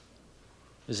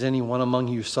Is anyone among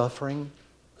you suffering?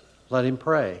 Let him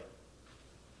pray.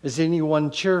 Is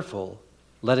anyone cheerful?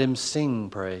 Let him sing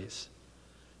praise.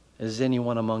 Is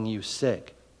anyone among you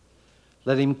sick?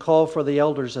 Let him call for the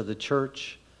elders of the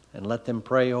church and let them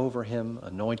pray over him,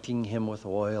 anointing him with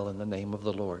oil in the name of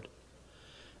the Lord.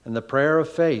 And the prayer of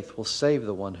faith will save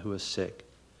the one who is sick,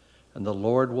 and the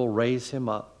Lord will raise him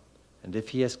up. And if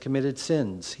he has committed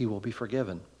sins, he will be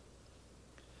forgiven.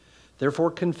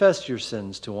 Therefore confess your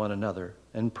sins to one another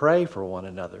and pray for one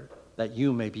another, that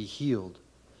you may be healed.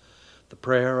 The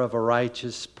prayer of a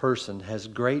righteous person has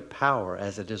great power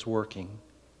as it is working.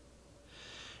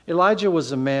 Elijah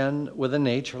was a man with a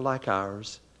nature like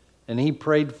ours, and he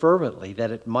prayed fervently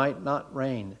that it might not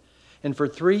rain. And for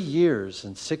 3 years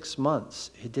and 6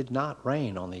 months it did not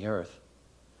rain on the earth.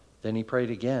 Then he prayed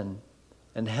again,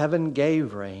 and heaven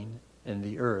gave rain, and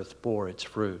the earth bore its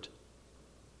fruit.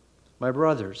 My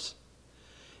brothers,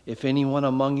 if anyone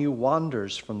among you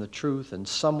wanders from the truth and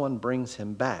someone brings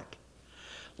him back,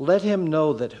 let him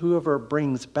know that whoever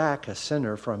brings back a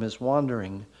sinner from his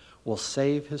wandering will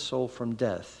save his soul from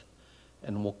death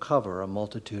and will cover a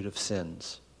multitude of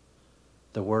sins.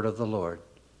 The word of the Lord.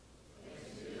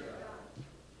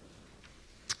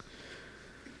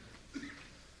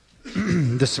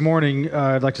 This morning,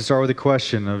 I'd like to start with a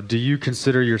question of, do you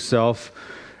consider yourself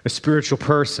a spiritual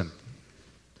person?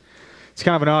 It's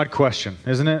kind of an odd question,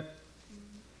 isn't it?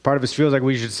 Part of us feels like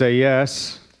we should say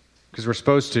yes, because we're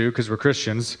supposed to, because we're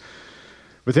Christians.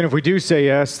 But then if we do say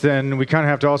yes, then we kind of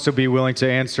have to also be willing to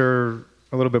answer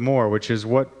a little bit more, which is,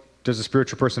 what does a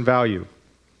spiritual person value?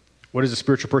 What does a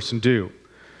spiritual person do?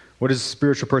 What does a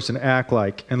spiritual person act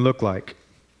like and look like?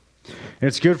 And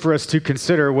it's good for us to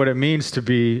consider what it means to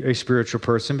be a spiritual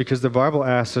person, because the Bible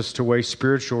asks us to weigh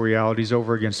spiritual realities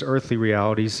over against earthly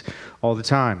realities all the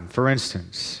time. For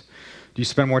instance, do you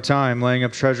spend more time laying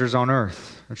up treasures on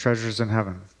earth or treasures in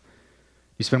heaven? Do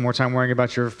you spend more time worrying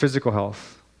about your physical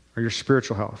health or your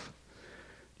spiritual health?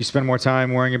 Do you spend more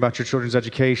time worrying about your children's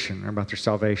education or about their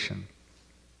salvation?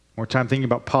 More time thinking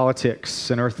about politics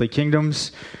and earthly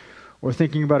kingdoms, or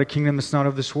thinking about a kingdom that's not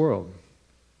of this world?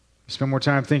 You spend more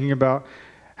time thinking about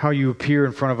how you appear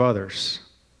in front of others,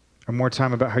 or more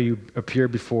time about how you appear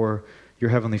before your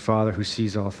Heavenly Father who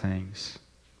sees all things?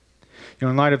 You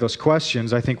know, in light of those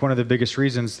questions, I think one of the biggest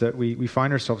reasons that we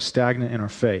find ourselves stagnant in our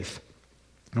faith,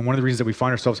 and one of the reasons that we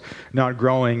find ourselves not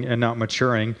growing and not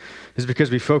maturing, is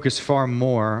because we focus far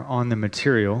more on the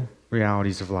material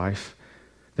realities of life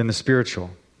than the spiritual.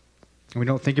 And we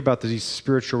don't think about these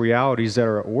spiritual realities that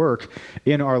are at work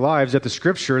in our lives that the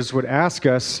Scriptures would ask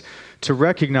us to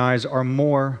recognize are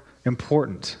more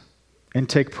important and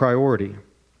take priority.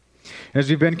 And as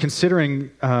we've been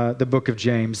considering the book of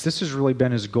James, this has really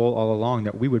been his goal all along,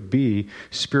 that we would be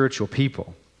spiritual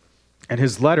people. And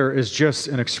his letter is just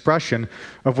an expression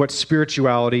of what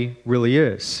spirituality really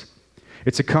is.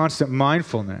 It's a constant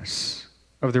mindfulness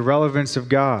of the relevance of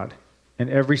God in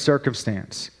every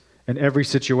circumstance, in every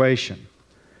situation.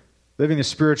 Living the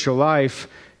spiritual life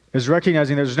is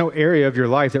recognizing there's no area of your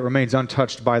life that remains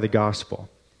untouched by the gospel.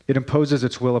 It imposes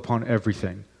its will upon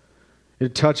everything.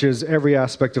 It touches every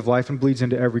aspect of life and bleeds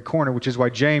into every corner, which is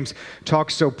why James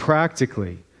talks so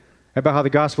practically about how the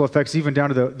gospel affects even down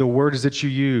to the words that you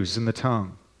use in the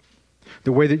tongue,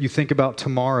 the way that you think about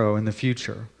tomorrow and the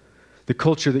future, the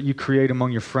culture that you create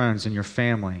among your friends and your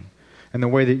family, and the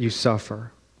way that you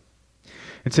suffer.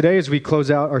 And today, as we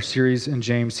close out our series in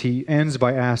James, he ends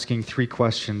by asking 3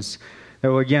 questions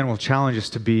that will challenge us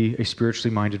to be a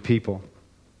spiritually minded people.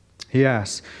 He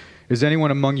asks, is anyone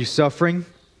among you suffering?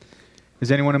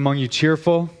 Is anyone among you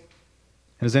cheerful?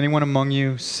 And is anyone among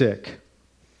you sick?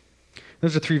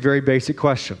 Those are 3 very basic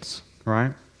questions,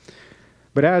 right?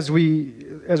 But as we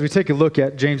take a look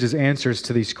at James's answers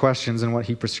to these questions and what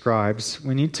he prescribes,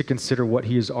 we need to consider what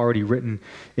he has already written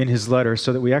in his letter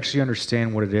so that we actually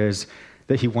understand what it is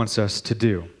that he wants us to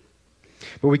do.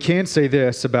 But we can say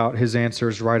this about his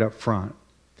answers right up front,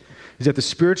 is that the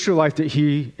spiritual life that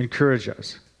he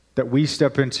encourages, that we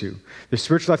step into, the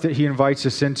spiritual life that he invites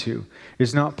us into,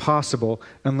 is not possible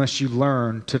unless you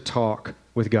learn to talk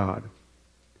with God.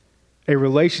 A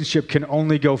relationship can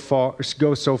only go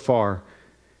so far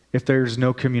if there's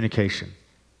no communication.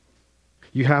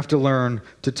 You have to learn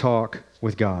to talk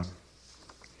with God,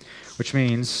 which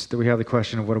means that we have the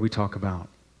question of, what do we talk about?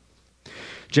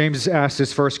 James asks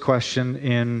his first question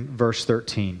in verse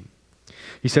 13.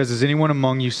 He says, is anyone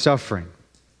among you suffering?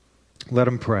 Let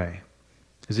him pray.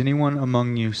 Is anyone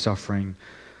among you suffering?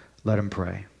 Let him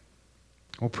pray.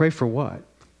 Well, pray for what?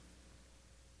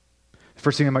 The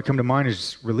first thing that might come to mind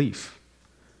is relief.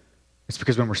 It's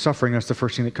because when we're suffering, that's the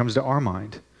first thing that comes to our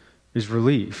mind, is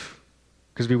relief.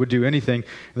 because we would do anything.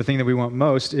 The thing that we want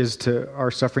most is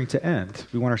our suffering to end.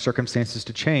 We want our circumstances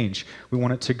to change. We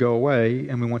want it to go away,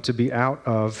 and we want to be out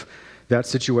of that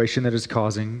situation that is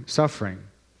causing suffering.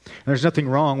 And there's nothing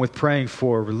wrong with praying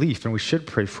for relief, and we should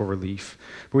pray for relief.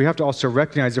 But we have to also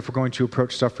recognize, if we're going to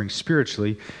approach suffering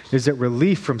spiritually, is that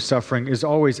relief from suffering is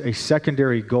always a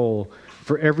secondary goal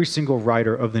for every single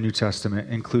writer of the New Testament,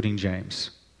 including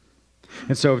James.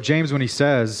 And so if James, when he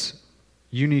says,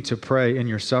 you need to pray in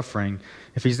your suffering,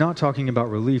 if he's not talking about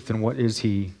relief, then what is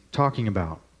he talking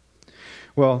about?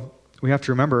 Well, we have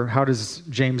to remember, how does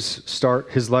James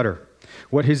start his letter?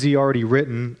 What has he already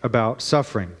written about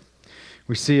suffering?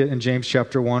 We see it in James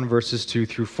chapter 1, verses 2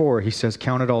 through 4. He says,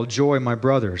 count it all joy, my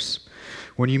brothers,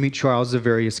 when you meet trials of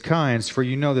various kinds, for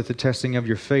you know that the testing of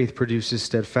your faith produces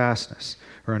steadfastness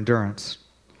or endurance.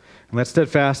 And let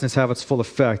steadfastness have its full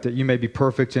effect, that you may be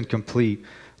perfect and complete,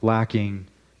 lacking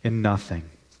in nothing.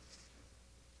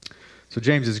 So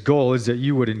James's goal is that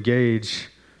you would engage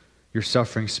your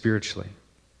suffering spiritually,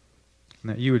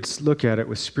 and that you would look at it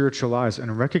with spiritual eyes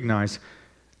and recognize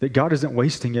that God isn't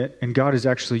wasting it, and God is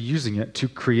actually using it to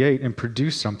create and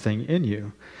produce something in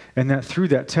you. And that through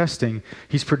that testing,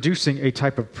 he's producing a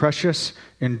type of precious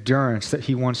endurance that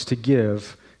he wants to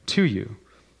give to you,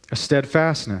 a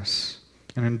steadfastness,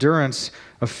 an endurance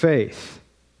of faith.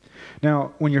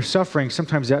 Now, when you're suffering,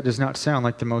 sometimes that does not sound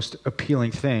like the most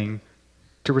appealing thing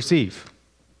to receive,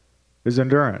 is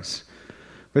endurance.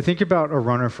 But think about a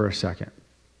runner for a second.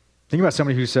 Think about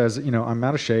somebody who says, I'm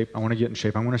out of shape, I want to get in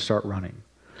shape, I want to start running.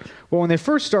 Well, when they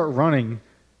first start running,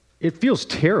 it feels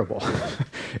terrible.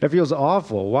 It feels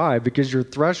awful. Why? Because your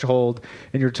threshold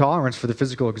and your tolerance for the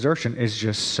physical exertion is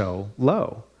just so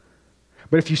low.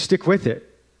 But if you stick with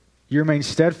it, you remain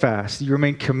steadfast, you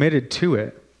remain committed to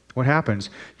it, what happens?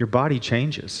 Your body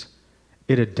changes.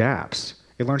 It adapts.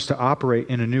 It learns to operate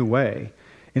in a new way,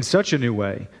 in such a new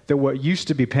way that what used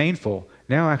to be painful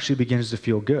now actually begins to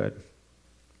feel good.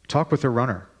 Talk with a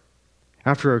runner.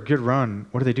 After a good run,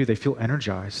 what do? They feel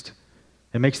energized.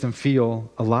 It makes them feel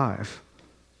alive.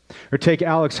 Or take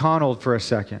Alex Honnold for a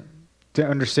second to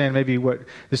understand maybe what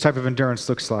this type of endurance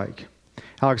looks like.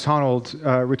 Alex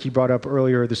Honnold, Ricky brought up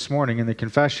earlier this morning in the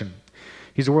confession.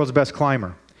 He's the world's best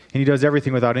climber, and he does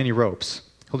everything without any ropes.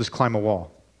 He'll just climb a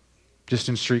wall, just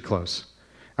in street clothes.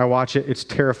 I watch it. It's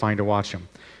terrifying to watch him.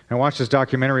 I watched this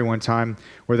documentary one time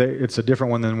where it's a different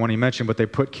one than the one he mentioned, but they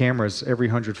put cameras every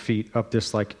 100 feet up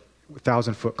this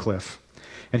 1,000-foot cliff.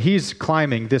 And he's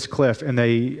climbing this cliff, and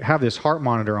they have this heart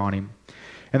monitor on him.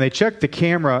 And they check the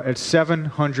camera at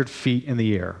 700 feet in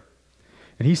the air.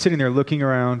 And he's sitting there looking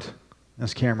around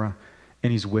this camera,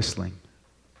 and he's whistling.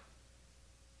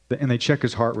 And they check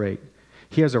his heart rate.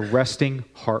 He has a resting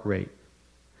heart rate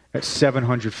at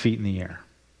 700 feet in the air.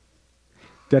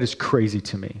 That is crazy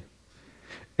to me.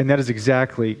 And that is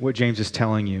exactly what James is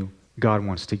telling you God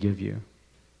wants to give you.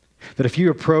 That if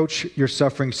you approach your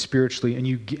suffering spiritually and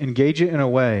you engage it in a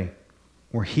way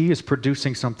where he is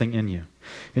producing something in you,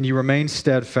 and you remain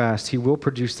steadfast, he will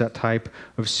produce that type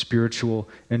of spiritual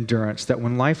endurance, that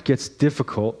when life gets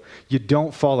difficult, you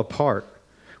don't fall apart.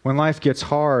 When life gets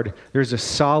hard, there's a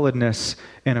solidness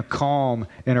and a calm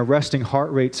and a resting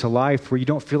heart rate to life where you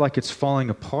don't feel like it's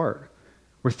falling apart,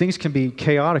 where things can be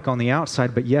chaotic on the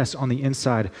outside, but yes, on the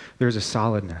inside, there's a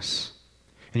solidness.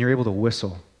 And you're able to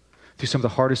whistle through some of the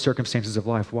hardest circumstances of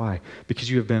life. Why? Because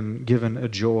you have been given a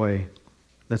joy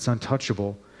that's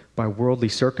untouchable by worldly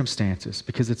circumstances,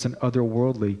 because it's an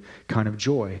otherworldly kind of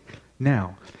joy.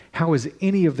 Now, how is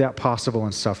any of that possible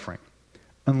in suffering?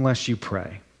 Unless you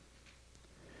pray.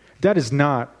 That is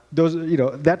not,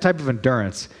 that type of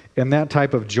endurance and that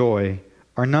type of joy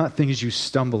are not things you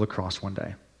stumble across one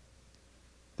day.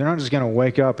 They're not just going to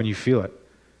wake up and you feel it.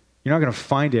 You're not going to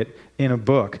find it in a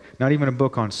book, not even a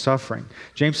book on suffering.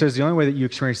 James says the only way that you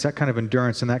experience that kind of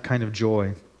endurance and that kind of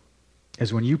joy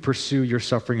is when you pursue your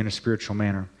suffering in a spiritual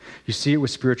manner. You see it with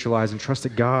spiritual eyes and trust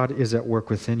that God is at work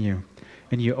within you.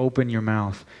 And you open your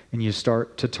mouth and you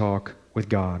start to talk with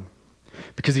God.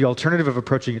 Because the alternative of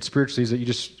approaching it spiritually is that you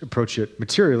just approach it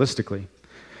materialistically,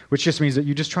 which just means that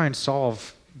you just try and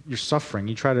solve your suffering.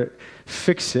 You try to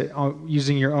fix it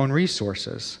using your own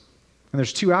resources. And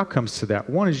there's two outcomes to that.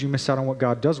 One is you miss out on what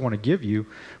God does want to give you,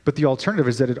 but the alternative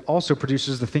is that it also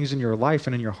produces the things in your life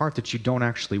and in your heart that you don't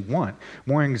actually want.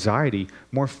 More anxiety,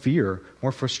 more fear,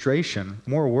 more frustration,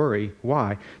 more worry.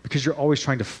 Why? Because you're always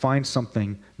trying to find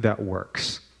something that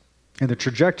works. And the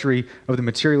trajectory of the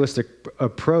materialistic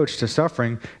approach to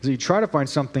suffering is that you try to find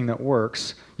something that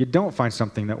works, you don't find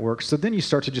something that works, so then you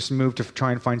start to just move to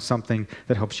try and find something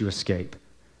that helps you escape.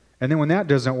 And then when that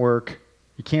doesn't work,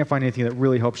 you can't find anything that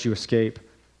really helps you escape,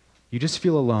 you just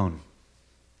feel alone.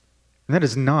 And that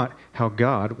is not how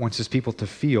God wants his people to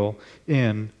feel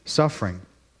in suffering.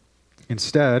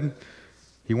 Instead,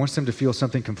 he wants them to feel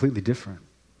something completely different.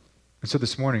 And so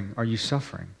this morning, are you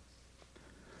suffering?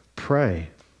 Pray.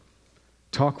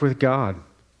 Talk with God.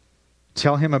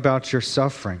 Tell him about your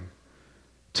suffering.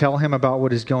 Tell him about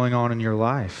what is going on in your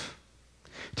life.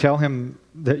 Tell him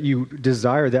that you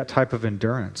desire that type of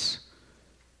endurance,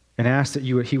 and ask that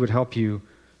he would help you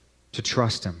to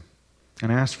trust him, and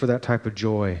ask for that type of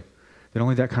joy that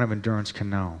only that kind of endurance can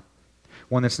know,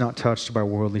 one that's not touched by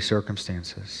worldly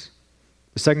circumstances.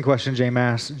 The second question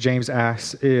James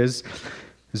asks is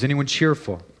anyone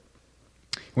cheerful?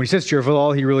 When he says cheerful,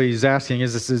 all he really is asking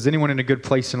is anyone in a good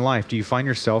place in life? Do you find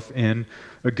yourself in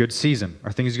a good season?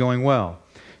 Are things going well?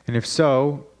 And if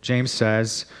so, James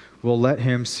says, well, let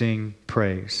him sing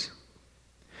praise.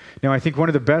 Now, I think one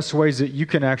of the best ways that you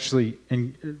can actually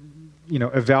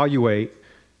evaluate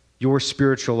your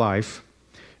spiritual life,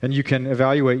 and you can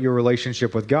evaluate your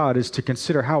relationship with God, is to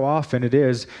consider how often it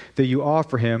is that you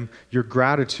offer him your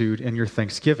gratitude and your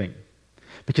thanksgiving.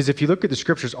 Because if you look at the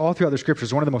scriptures, all throughout the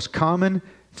scriptures, one of the most common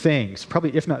things,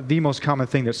 probably if not the most common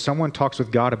thing that someone talks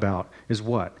with God about is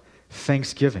what?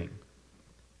 Thanksgiving.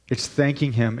 It's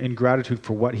thanking him in gratitude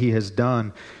for what he has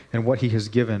done and what he has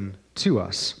given to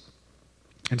us.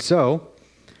 And so,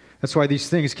 that's why these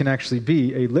things can actually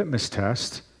be a litmus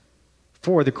test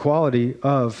for the quality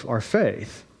of our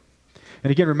faith. And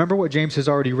again, remember what James has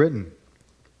already written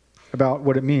about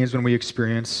what it means when we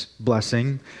experience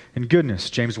blessing and goodness.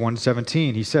 James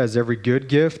 1:17, he says, every good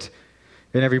gift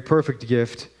and every perfect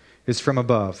gift is from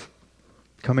above,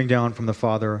 coming down from the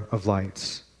Father of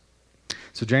lights.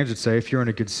 So James would say, if you're in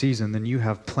a good season, then you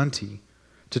have plenty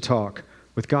to talk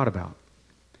with God about.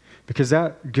 Because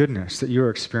that goodness that you're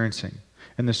experiencing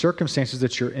and the circumstances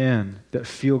that you're in that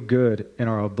feel good and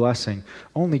are a blessing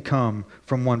only come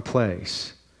from one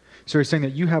place. So he's saying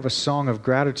that you have a song of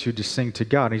gratitude to sing to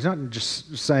God. He's not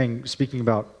just speaking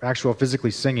about actual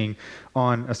physically singing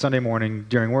on a Sunday morning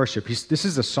during worship. This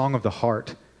is a song of the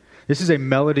heart. This is a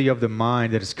melody of the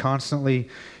mind that is constantly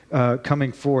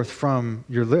coming forth from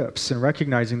your lips, and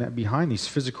recognizing that behind these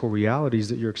physical realities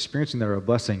that you're experiencing that are a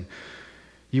blessing,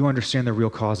 you understand the real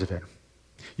cause of it.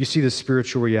 You see the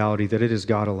spiritual reality that it is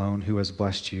God alone who has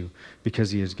blessed you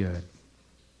because he is good.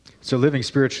 So living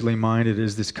spiritually minded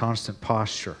is this constant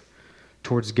posture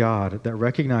towards God that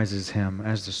recognizes him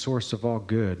as the source of all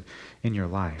good in your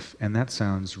life. And that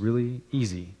sounds really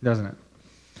easy, doesn't it?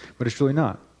 But it's really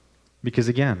not. Because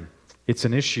again, it's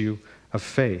an issue of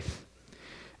faith.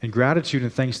 And gratitude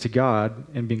and thanks to God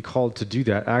and being called to do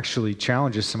that actually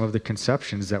challenges some of the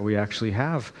conceptions that we actually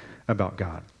have about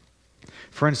God.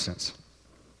 For instance,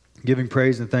 giving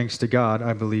praise and thanks to God,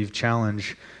 I believe,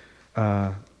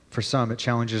 for some, it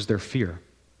challenges their fear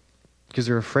because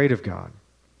they're afraid of God.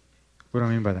 What do I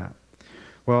mean by that?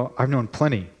 Well, I've known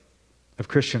plenty of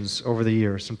Christians over the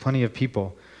years, and plenty of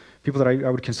people that I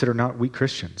would consider not weak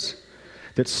Christians,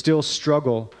 that still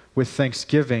struggle with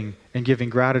thanksgiving and giving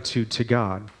gratitude to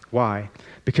God. Why?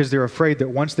 Because they're afraid that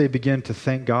once they begin to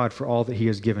thank God for all that he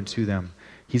has given to them,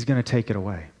 he's going to take it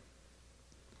away.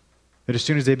 That as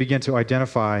soon as they begin to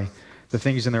identify the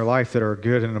things in their life that are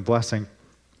good and a blessing,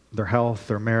 their health,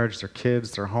 their marriage, their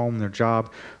kids, their home, their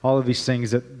job, all of these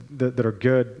things that are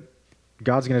good,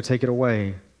 God's going to take it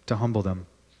away to humble them,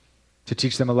 to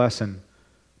teach them a lesson,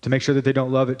 to make sure that they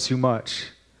don't love it too much.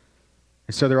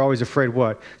 And so they're always afraid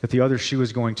what? That the other shoe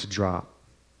is going to drop.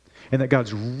 And that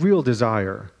God's real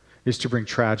desire is to bring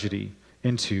tragedy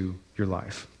into your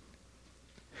life.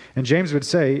 And James would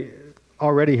say,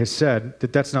 already has said,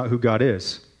 that that's not who God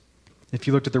is. If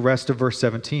you looked at the rest of verse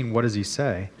 17, what does he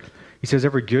say? He says,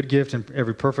 every good gift and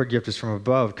every perfect gift is from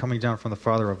above, coming down from the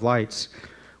Father of lights,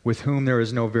 with whom there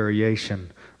is no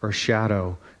variation or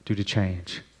shadow due to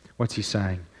change. What's he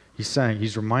saying?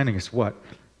 He's reminding us what?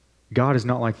 God is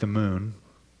not like the moon,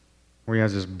 where he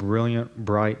has this brilliant,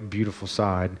 bright, beautiful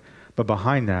side, but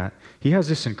behind that, he has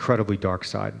this incredibly dark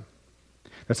side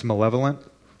that's malevolent,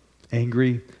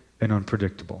 angry, and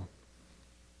unpredictable.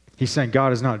 He's saying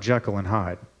God is not Jekyll and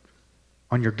Hyde.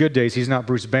 On your good days, he's not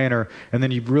Bruce Banner, and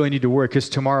then you really need to worry because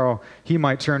tomorrow he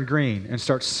might turn green and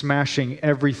start smashing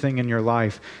everything in your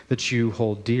life that you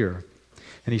hold dear.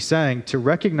 And he's saying to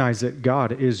recognize that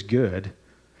God is good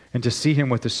and to see him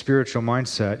with a spiritual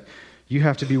mindset, you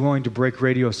have to be willing to break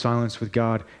radio silence with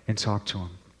God and talk to him.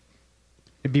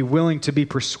 And be willing to be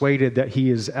persuaded that he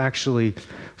is actually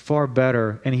far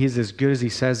better and he is as good as he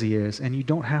says he is, and you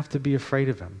don't have to be afraid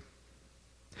of him.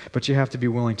 But you have to be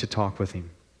willing to talk with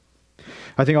him.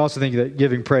 I also think that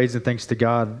giving praise and thanks to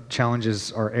God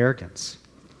challenges our arrogance.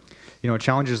 A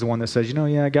challenge is the one that says,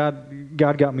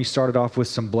 God got me started off with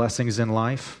some blessings in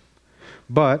life,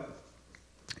 but,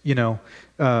 it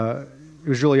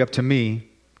was really up to me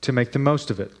to make the most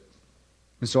of it.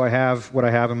 And so I have what I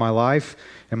have in my life,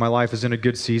 and my life is in a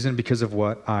good season because of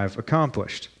what I've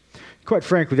accomplished. Quite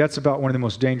frankly, that's about one of the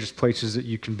most dangerous places that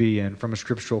you can be in from a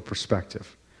scriptural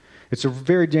perspective. It's a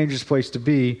very dangerous place to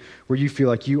be where you feel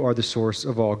like you are the source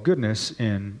of all goodness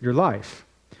in your life.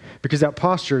 Because that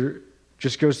posture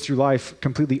just goes through life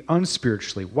completely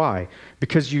unspiritually. Why?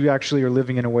 Because you actually are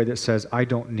living in a way that says, I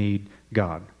don't need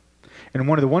God. And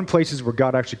one of the one places where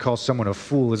God actually calls someone a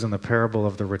fool is in the parable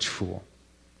of the rich fool.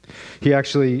 He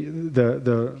actually,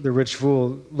 the rich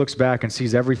fool looks back and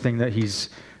sees everything that he's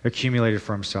accumulated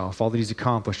for himself, all that he's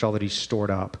accomplished, all that he's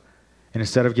stored up. And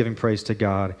instead of giving praise to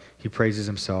God, he praises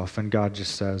himself. And God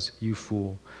just says, you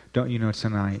fool, don't you know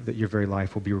tonight that your very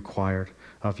life will be required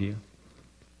of you?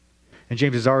 And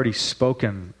James has already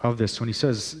spoken of this when he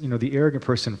says, the arrogant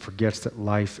person forgets that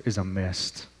life is a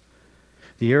mist.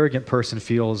 The arrogant person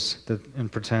feels that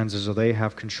and pretends as though they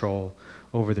have control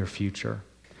over their future.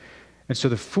 And so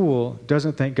the fool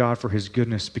doesn't thank God for his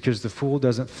goodness because the fool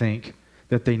doesn't think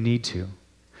that they need to.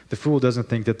 The fool doesn't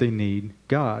think that they need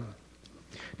God.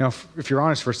 Now, if you're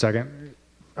honest for a second,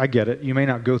 I get it. You may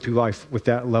not go through life with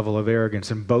that level of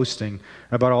arrogance and boasting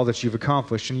about all that you've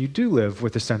accomplished, and you do live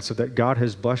with the sense of that God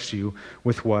has blessed you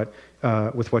with what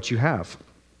you have.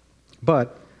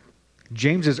 But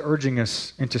James is urging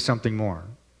us into something more.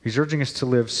 He's urging us to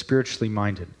live spiritually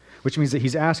minded, which means that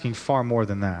he's asking far more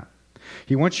than that.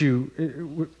 He wants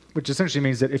you, which essentially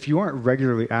means that if you aren't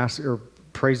regularly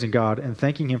praising God and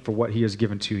thanking him for what he has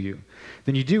given to you,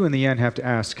 then you do in the end have to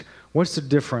ask, what's the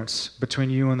difference between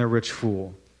you and the rich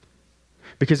fool?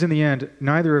 Because in the end,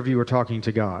 neither of you are talking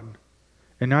to God,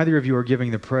 and neither of you are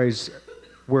giving the praise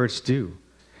where it's due.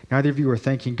 Neither of you are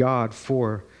thanking God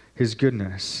for his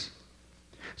goodness.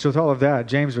 So with all of that,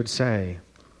 James would say,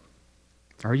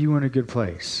 are you in a good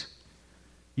place?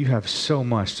 You have so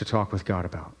much to talk with God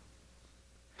about.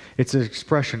 It's an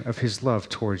expression of his love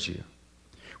towards you.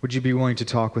 Would you be willing to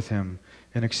talk with him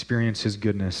and experience his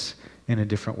goodness in a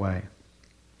different way?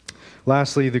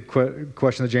 Lastly, the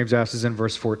question that James asks is in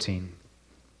verse 14.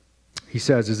 He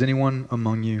says, is anyone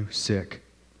among you sick?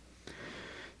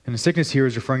 And the sickness here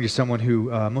is referring to someone who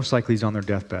most likely is on their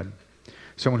deathbed,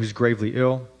 someone who's gravely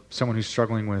ill, someone who's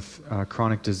struggling with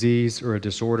chronic disease or a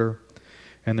disorder,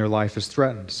 and their life is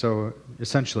threatened. So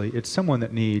essentially, it's someone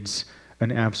that needs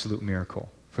an absolute miracle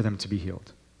for them to be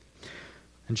healed.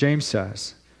 And James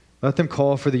says, let them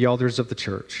call for the elders of the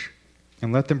church,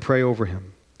 and let them pray over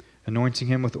him, anointing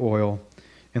him with oil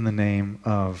in the name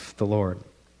of the Lord.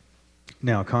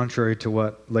 Now, contrary to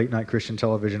what late-night Christian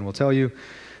television will tell you,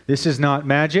 this is not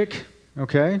magic,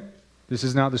 okay? This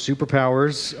is not the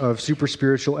superpowers of super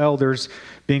spiritual elders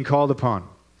being called upon.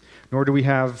 Nor do we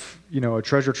have, a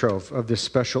treasure trove of this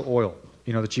special oil,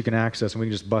 that you can access and we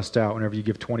can just bust out whenever you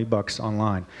give $20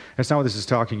 online. That's not what this is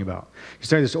talking about. He's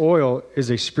saying this oil is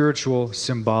a spiritual,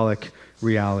 symbolic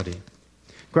reality.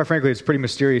 Quite frankly, it's pretty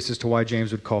mysterious as to why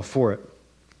James would call for it.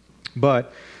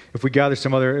 But if we gather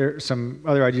some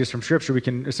other ideas from Scripture, we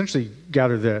can essentially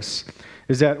gather this,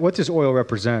 is that what this oil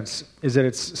represents is that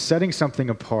it's setting something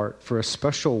apart for a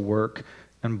special work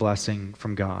and blessing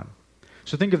from God.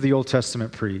 So think of the Old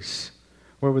Testament priests.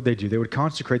 What would they do? They would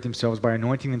consecrate themselves by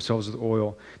anointing themselves with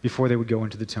oil before they would go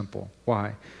into the temple.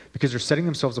 Why? Because they're setting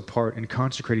themselves apart and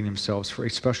consecrating themselves for a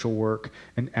special work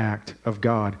and act of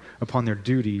God upon their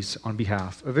duties on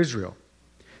behalf of Israel.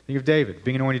 Think of David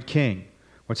being anointed king.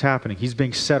 What's happening? He's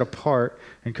being set apart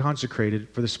and consecrated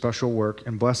for the special work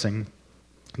and blessing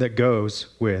that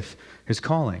goes with his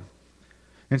calling.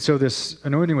 And so this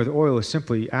anointing with oil is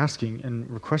simply asking and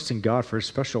requesting God for a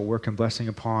special work and blessing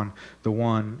upon the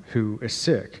one who is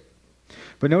sick.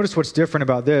 But notice what's different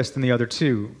about this than the other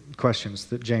two questions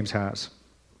that James has.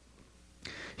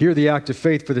 Here, the act of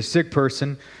faith for the sick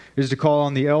person is to call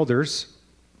on the elders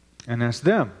and ask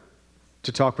them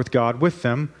to talk with God with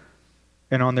them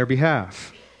and on their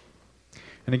behalf.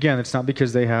 And again, it's not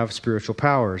because they have spiritual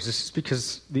powers. This is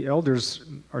because the elders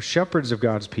are shepherds of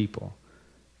God's people.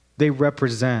 They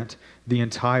represent the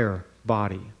entire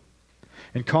body.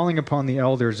 And calling upon the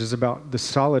elders is about the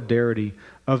solidarity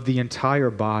of the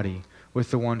entire body with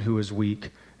the one who is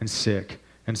weak and sick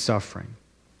and suffering.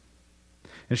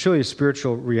 And surely a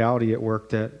spiritual reality at work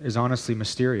that is honestly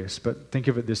mysterious, but think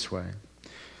of it this way.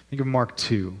 Think of Mark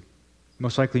 2. You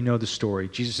most likely know the story.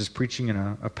 Jesus is preaching in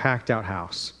a packed-out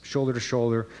house, shoulder to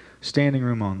shoulder, standing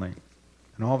room only.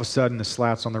 And all of a sudden, the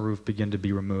slats on the roof begin to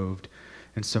be removed,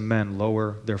 and some men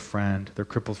lower their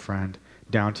crippled friend,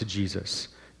 down to Jesus,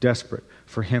 desperate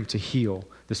for him to heal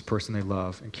this person they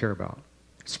love and care about.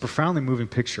 It's a profoundly moving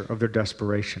picture of their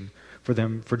desperation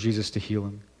for Jesus to heal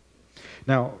him.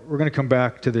 Now, we're going to come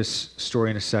back to this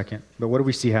story in a second, but what do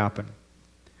we see happen?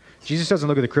 Jesus doesn't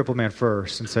look at the crippled man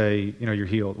first and say, you're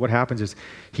healed. What happens is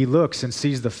he looks and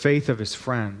sees the faith of his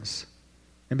friends,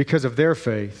 and because of their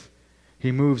faith,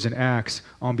 he moves and acts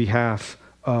on behalf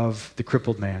of the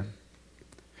crippled man.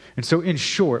 And so in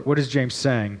short, what is James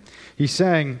saying? He's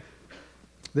saying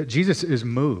that Jesus is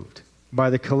moved by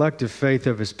the collective faith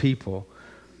of his people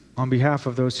on behalf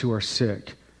of those who are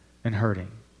sick and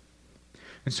hurting.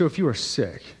 And so if you are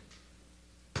sick,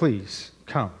 please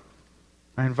come.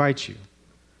 I invite you.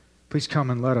 Please come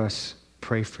and let us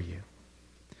pray for you.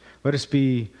 Let us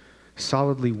be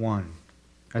solidly one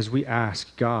as we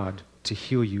ask God to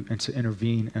heal you and to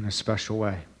intervene in a special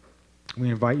way. We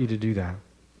invite you to do that.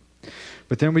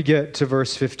 But then we get to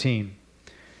verse 15.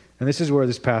 And this is where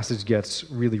this passage gets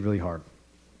really, really hard.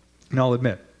 And I'll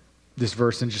admit, this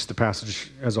verse and just the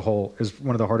passage as a whole is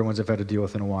one of the harder ones I've had to deal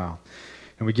with in a while.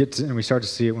 And we start to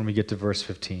see it when we get to verse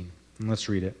 15. And let's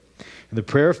read it. And the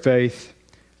prayer of faith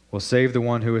will save the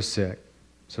one who is sick.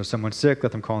 So if someone's sick,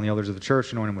 let them call on the elders of the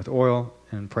church, anoint him with oil,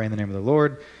 and pray in the name of the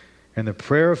Lord. And the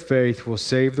prayer of faith will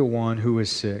save the one who is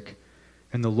sick,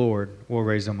 and the Lord will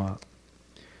raise him up.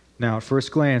 Now, at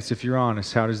first glance, if you're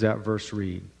honest, how does that verse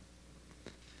read?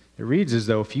 It reads as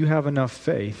though if you have enough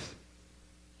faith,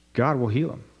 God will heal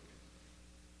them.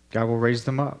 God will raise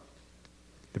them up.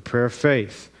 The prayer of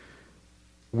faith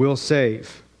will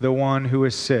save the one who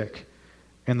is sick,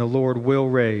 and the Lord will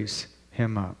raise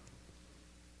him up.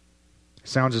 It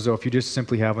sounds as though if you just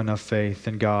simply have enough faith,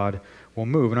 then God will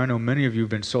move. And I know many of you have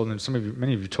been sold, and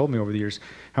many of you told me over the years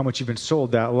how much you've been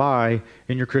sold that lie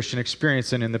in your Christian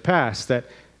experience and in the past, that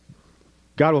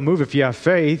God will move if you have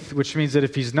faith, which means that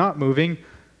if he's not moving,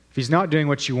 if he's not doing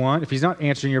what you want, if he's not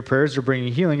answering your prayers or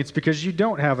bringing healing, it's because you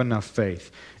don't have enough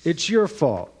faith. It's your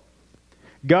fault.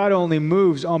 God only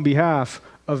moves on behalf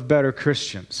of better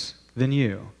Christians than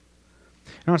you.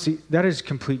 And honestly, that is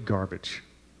complete garbage.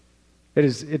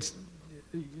 It's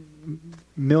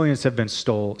millions have been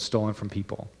stolen from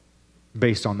people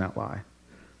based on that lie.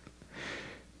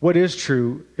 What is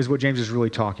true is what James is really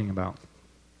talking about.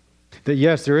 That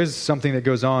yes, there is something that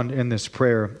goes on in this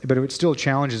prayer, but it still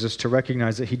challenges us to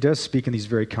recognize that he does speak in these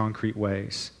very concrete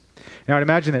ways. Now, I'd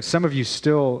imagine that some of you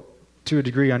still, to a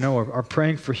degree I know, are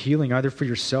praying for healing either for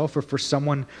yourself or for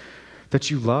someone that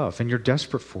you love, and you're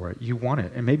desperate for it. You want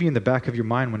it. And maybe in the back of your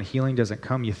mind, when healing doesn't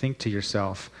come, you think to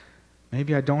yourself,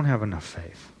 maybe I don't have enough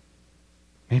faith.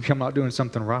 Maybe I'm not doing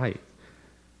something right.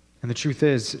 And the truth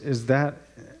is that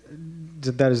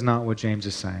is not what James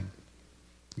is saying.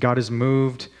 God is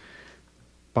moved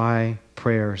by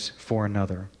prayers for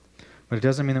another. But it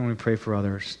doesn't mean that when we pray for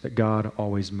others, that God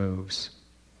always moves.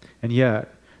 And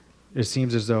yet, it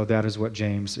seems as though that is what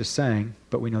James is saying,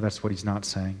 but we know that's what he's not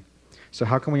saying. So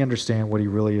how can we understand what he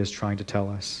really is trying to tell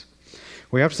us?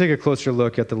 We have to take a closer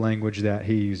look at the language that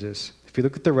he uses. If you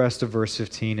look at the rest of verse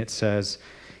 15, it says,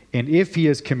 and if he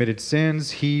has committed sins,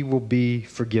 he will be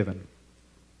forgiven.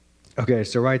 Okay,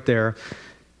 so right there,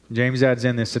 James adds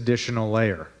in this additional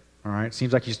layer. All right, it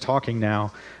seems like he's talking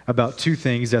now about two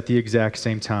things at the exact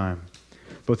same time,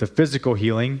 both a physical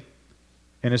healing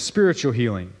and a spiritual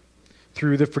healing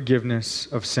through the forgiveness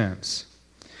of sins.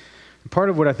 And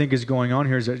part of what I think is going on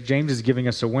here is that James is giving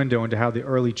us a window into how the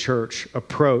early church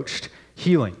approached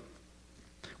healing.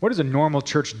 What does a normal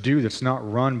church do that's not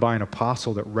run by an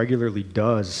apostle that regularly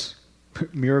does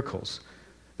miracles,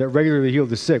 that regularly heal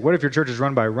the sick? What if your church is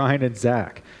run by Ryan and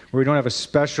Zach, where we don't have a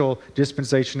special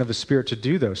dispensation of the Spirit to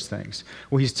do those things?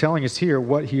 Well, he's telling us here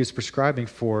what he is prescribing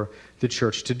for the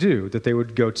church to do, that they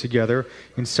would go together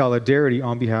in solidarity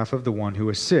on behalf of the one who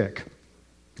is sick.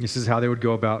 This is how they would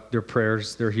go about their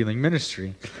prayers, their healing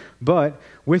ministry. But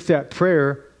with that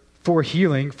prayer for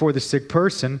healing for the sick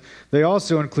person, they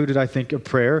also included, I think, a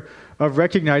prayer of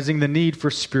recognizing the need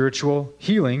for spiritual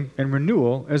healing and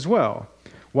renewal as well.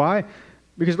 Why?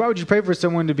 Because why would you pray for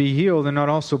someone to be healed and not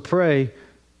also pray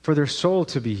for their soul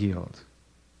to be healed?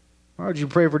 Why would you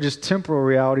pray for just temporal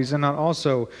realities and not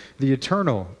also the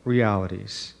eternal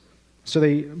realities? So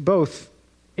they both,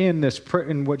 in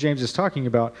what James is talking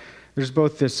about, there's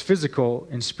both this physical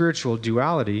and spiritual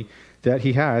duality that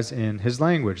he has in his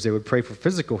language. They would pray for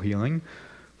physical healing,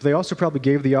 but they also probably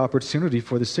gave the opportunity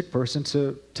for the sick person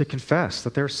to confess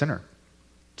that they're a sinner,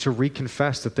 to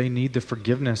reconfess that they need the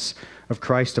forgiveness of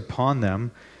Christ upon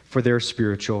them for their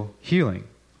spiritual healing.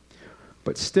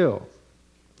 But still,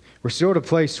 we're still at a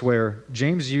place where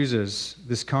James uses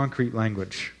this concrete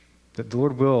language, that the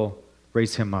Lord will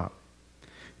raise him up.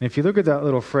 And if you look at that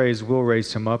little phrase, will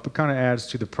raise him up, it kind of adds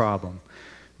to the problem.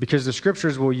 Because the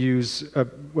scriptures will use,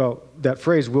 that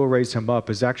phrase, will raise him up,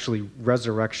 is actually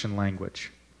resurrection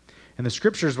language. And the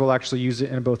scriptures will actually use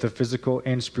it in both a physical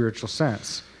and spiritual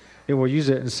sense. It will use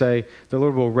it and say, the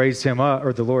Lord will raise him up,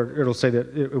 or it'll say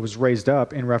that it was raised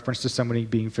up in reference to somebody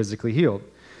being physically healed.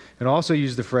 It'll also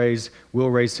use the phrase,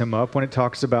 will raise him up, when it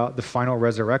talks about the final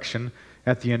resurrection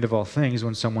at the end of all things,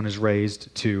 when someone is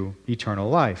raised to eternal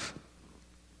life.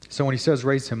 So when he says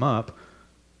raise him up,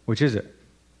 which is it?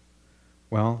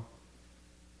 Well,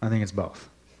 I think it's both.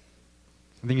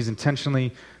 I think he's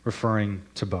intentionally referring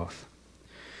to both.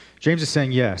 James is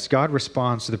saying, yes, God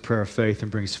responds to the prayer of faith and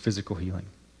brings physical healing.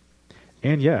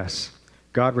 And yes,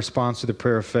 God responds to the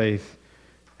prayer of faith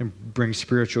and brings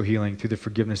spiritual healing through the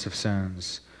forgiveness of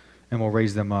sins and will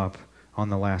raise them up on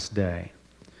the last day.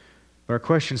 But our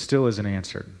question still isn't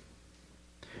answered.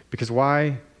 Because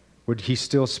why would he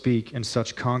still speak in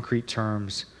such concrete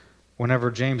terms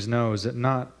whenever James knows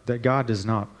that God does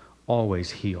not always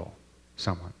heal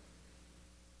someone?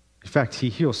 In fact, he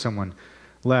heals someone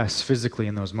less physically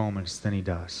in those moments than he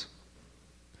does.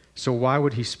 So why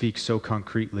would he speak so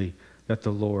concretely that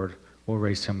the Lord will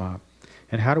raise him up?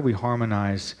 And how do we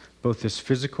harmonize both this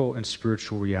physical and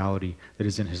spiritual reality that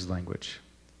is in his language?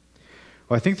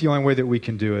 Well, I think the only way that we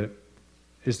can do it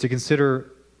is to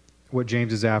consider what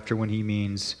James is after when he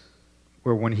means,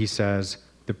 or when he says,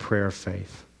 the prayer of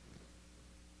faith.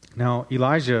 Now,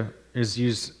 Elijah is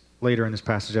used later in this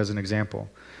passage as an example,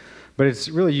 but it's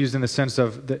really used in the sense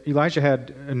of that Elijah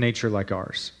had a nature like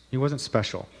ours. He wasn't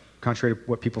special, contrary to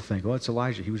what people think. Well, it's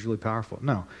Elijah. He was really powerful.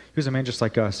 No, he was a man just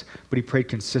like us, but he prayed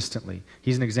consistently.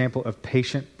 He's an example of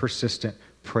patient, persistent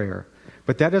prayer.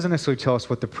 But that doesn't necessarily tell us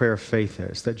what the prayer of faith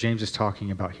is that James is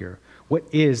talking about here. What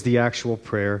is the actual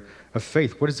prayer of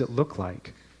faith? What does it look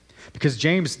like? Because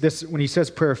James, when he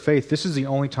says prayer of faith, this is the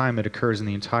only time it occurs in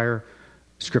the entire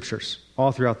scriptures,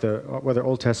 all throughout whether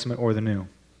Old Testament or the New.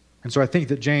 And so I think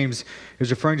that James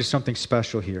is referring to something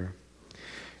special here.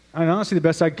 And honestly, the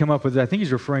best I can come up with is I think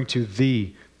he's referring to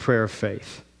the prayer of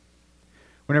faith.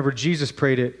 Whenever Jesus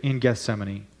prayed it in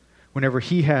Gethsemane, whenever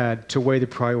he had to weigh the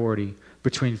priority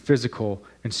between physical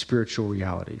and spiritual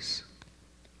realities,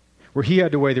 where he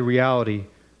had to weigh the reality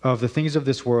of the things of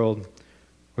this world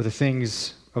or the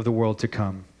things of the world to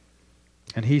come.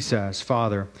 And he says,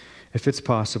 Father, if it's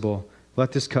possible,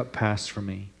 let this cup pass from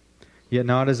me. Yet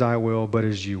not as I will, but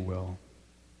as you will.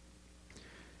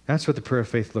 That's what the prayer of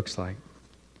faith looks like.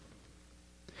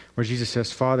 Where Jesus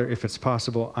says, Father, if it's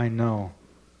possible, I know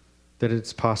that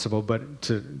it's possible,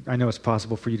 I know it's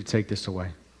possible for you to take this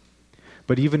away.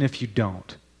 But even if you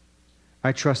don't,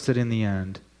 I trust that in the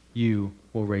end, you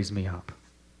will raise me up.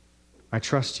 I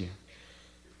trust you.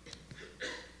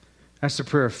 That's the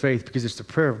prayer of faith because it's the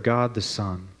prayer of God the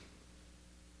Son.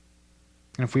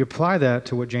 And if we apply that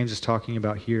to what James is talking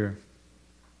about here,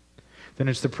 then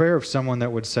it's the prayer of someone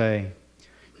that would say,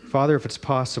 Father, if it's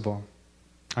possible,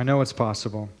 I know it's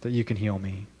possible that you can heal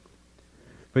me.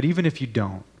 But even if you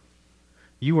don't,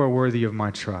 you are worthy of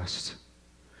my trust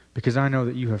because I know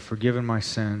that you have forgiven my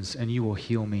sins and you will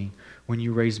heal me when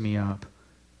you raise me up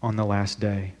on the last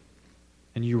day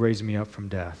and you raise me up from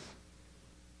death.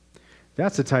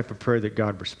 That's the type of prayer that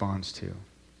God responds to.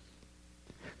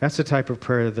 That's the type of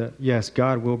prayer that, yes,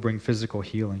 God will bring physical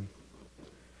healing.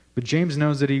 But James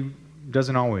knows that he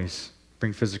doesn't always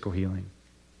bring physical healing.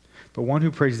 But one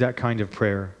who prays that kind of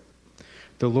prayer,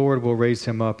 the Lord will raise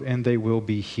him up and they will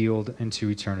be healed into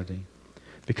eternity.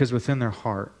 Because within their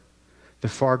heart, the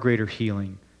far greater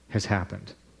healing has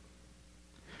happened.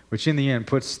 Which in the end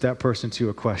puts that person to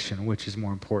a question, which is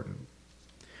more important?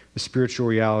 The spiritual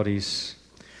realities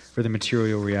or the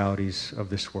material realities of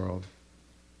this world.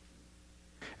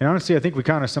 And honestly, I think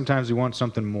sometimes we want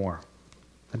something more.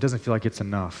 It doesn't feel like it's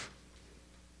enough.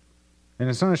 And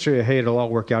it's not necessarily, hey, it'll all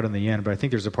work out in the end, but I think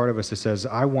there's a part of us that says,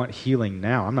 I want healing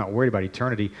now. I'm not worried about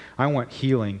eternity. I want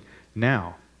healing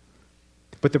now.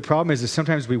 But the problem is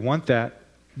sometimes we want that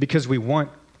because we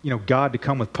want, God to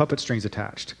come with puppet strings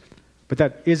attached. But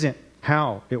that isn't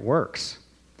how it works.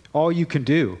 All you can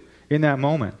do in that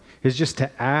moment is just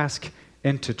to ask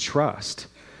and to trust.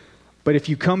 But if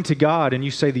you come to God and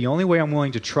you say, the only way I'm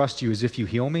willing to trust you is if you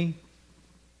heal me,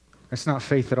 that's not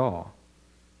faith at all.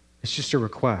 It's just a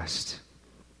request.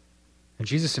 And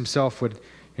Jesus himself would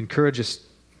encourage us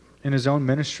in his own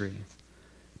ministry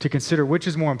to consider which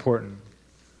is more important,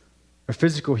 a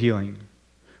physical healing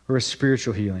or a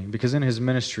spiritual healing, because in his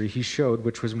ministry he showed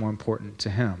which was more important to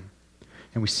him.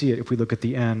 And we see it if we look at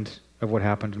the end of what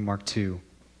happened in Mark 2.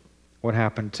 What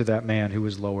happened to that man who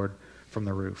was lowered from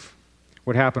the roof?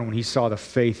 What happened when he saw the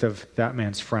faith of that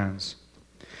man's friends?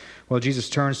 Well, Jesus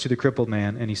turns to the crippled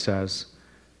man and he says,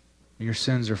 your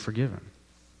sins are forgiven.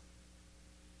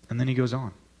 And then he goes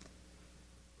on.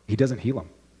 He doesn't heal him.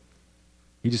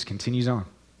 He just continues on.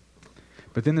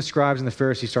 But then the scribes and the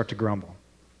Pharisees start to grumble.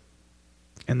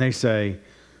 And they say,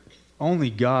 only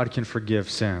God can forgive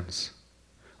sins.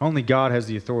 Only God has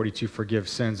the authority to forgive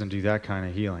sins and do that kind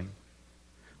of healing.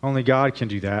 Only God can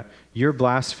do that. You're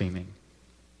blaspheming.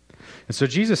 And so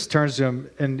Jesus turns to him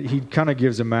and he kind of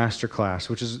gives a master class,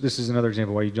 this is another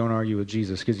example why you don't argue with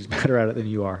Jesus, because he's better at it than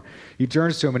you are. He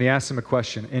turns to him and he asks him a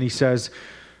question, and he says,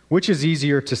 which is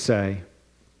easier to say?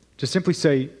 To simply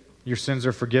say, your sins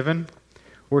are forgiven,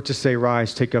 or to say,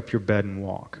 rise, take up your bed and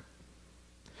walk?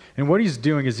 And what he's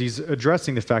doing is he's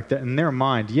addressing the fact that in their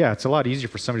mind, yeah, it's a lot easier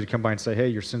for somebody to come by and say, hey,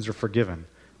 your sins are forgiven.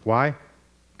 Why?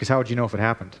 Because how would you know if it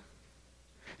happened?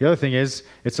 The other thing is,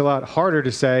 it's a lot harder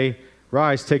to say,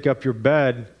 rise, take up your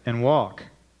bed and walk.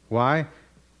 Why?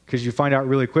 Because you find out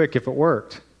really quick if it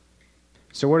worked.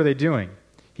 So what are they doing?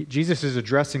 Jesus is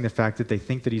addressing the fact that they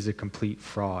think that he's a complete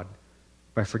fraud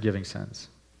by forgiving sins.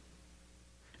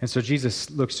 And so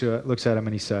Jesus looks at him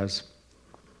and he says,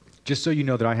 just so you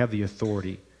know that I have the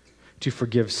authority to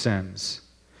forgive sins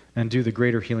and do the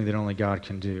greater healing that only God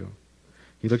can do.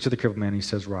 He looks at the crippled man and he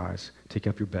says, rise, take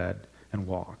up your bed and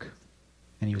walk.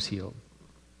 And he was healed.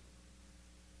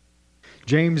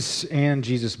 James and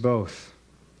Jesus both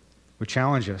would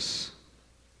challenge us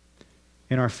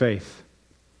in our faith.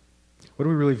 What do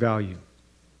we really value?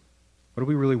 What do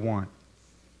we really want?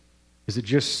 Is it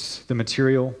just the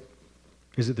material?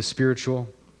 Is it the spiritual?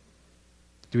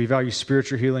 Do we value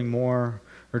spiritual healing more,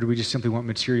 or do we just simply want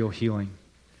material healing?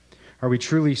 Are we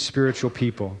truly spiritual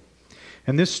people?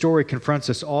 And this story confronts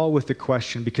us all with the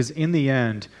question, because in the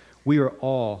end, we are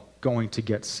all going to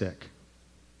get sick.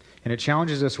 And it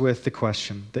challenges us with the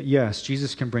question that yes,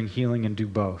 Jesus can bring healing and do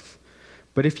both.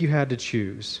 But if you had to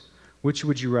choose, which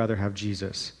would you rather have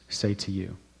Jesus say to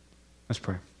you? Let's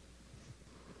pray.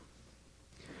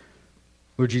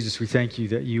 Lord Jesus, we thank you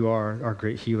that you are our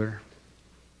great healer.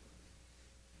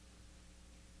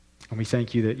 And we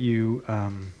thank you that you,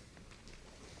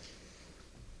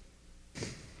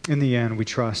 in the end, we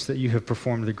trust that you have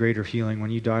performed the greater healing when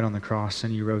you died on the cross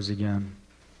and you rose again.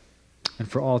 And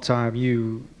for all time,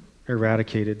 you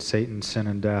eradicated Satan, sin,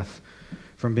 and death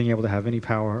from being able to have any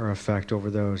power or effect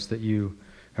over those that you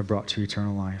have brought to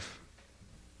eternal life.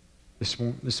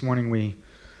 This morning we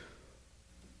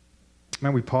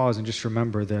pause and just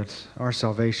remember that our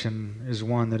salvation is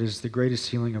one that is the greatest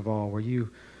healing of all, where you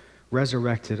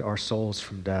resurrected our souls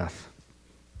from death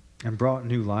and brought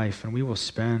new life, and we will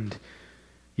spend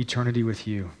eternity with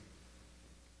you.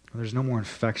 There's no more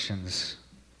infections.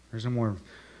 There's no more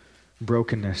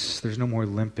brokenness. There's no more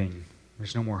limping.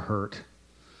 There's no more hurt.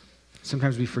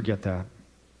 Sometimes we forget that.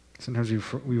 Sometimes we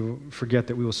forget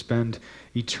that we will spend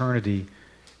eternity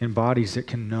in bodies that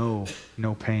can know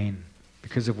no pain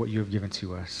because of what you have given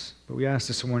to us. But we ask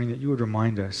this morning that you would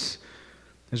remind us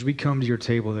as we come to your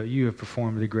table that you have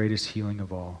performed the greatest healing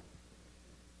of all.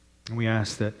 And we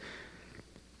ask that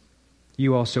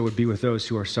you also would be with those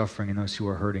who are suffering and those who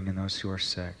are hurting and those who are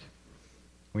sick.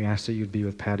 We ask that you'd be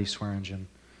with Patty Swearingen,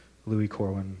 Louis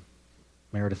Corwin,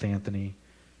 Meredith Anthony,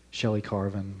 Shelley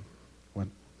Carvin,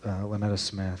 Lynetta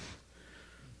Smith.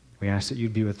 We ask that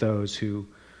you'd be with those who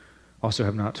also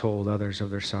have not told others of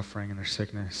their suffering and their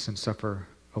sickness and suffer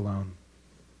alone,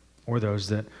 or those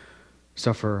that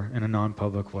suffer in a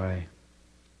non-public way.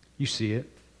 You see it.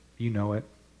 You know it.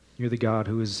 You're the God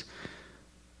who is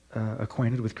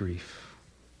acquainted with grief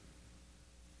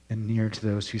and near to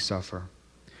those who suffer.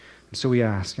 And so we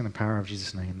ask in the power of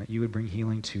Jesus' name that you would bring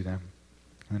healing to them,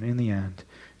 and that in the end,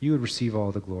 you would receive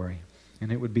all the glory.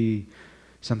 And it would be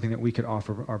something that we could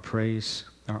offer our praise,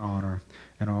 our honor,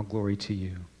 and all glory to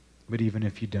you. But even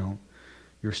if you don't,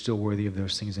 you're still worthy of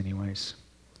those things anyways.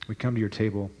 We come to your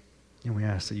table, and we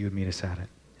ask that you would meet us at it.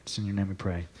 It's in your name we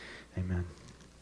pray. Amen.